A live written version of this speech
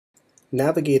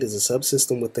Navigate is a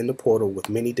subsystem within the portal with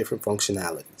many different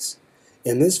functionalities.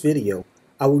 In this video,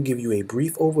 I will give you a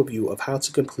brief overview of how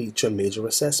to complete your major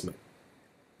assessment.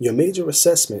 Your major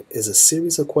assessment is a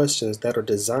series of questions that are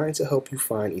designed to help you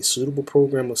find a suitable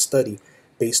program of study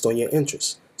based on your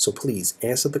interests, so please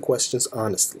answer the questions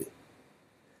honestly.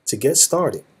 To get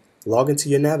started, log into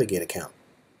your Navigate account.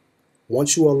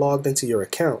 Once you are logged into your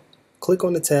account, click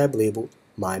on the tab labeled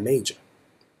My Major.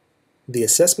 The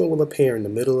assessment will appear in the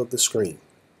middle of the screen.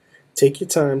 Take your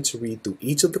time to read through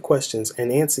each of the questions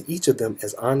and answer each of them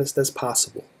as honest as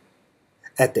possible.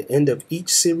 At the end of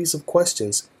each series of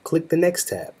questions, click the Next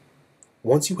tab.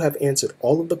 Once you have answered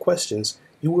all of the questions,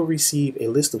 you will receive a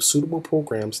list of suitable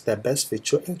programs that best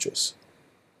fit your interests.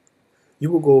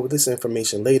 You will go over this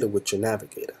information later with your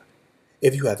Navigator.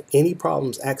 If you have any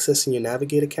problems accessing your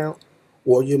Navigate account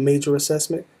or your major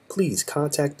assessment, please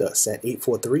contact us at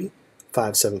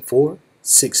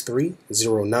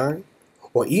 843-574-6309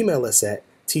 or email us at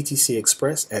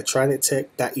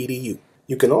ttcexpress@trinettech.edu.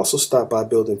 You can also stop by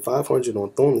Building 500 on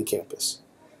Thornley campus.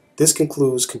 This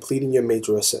concludes completing your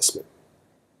major assessment.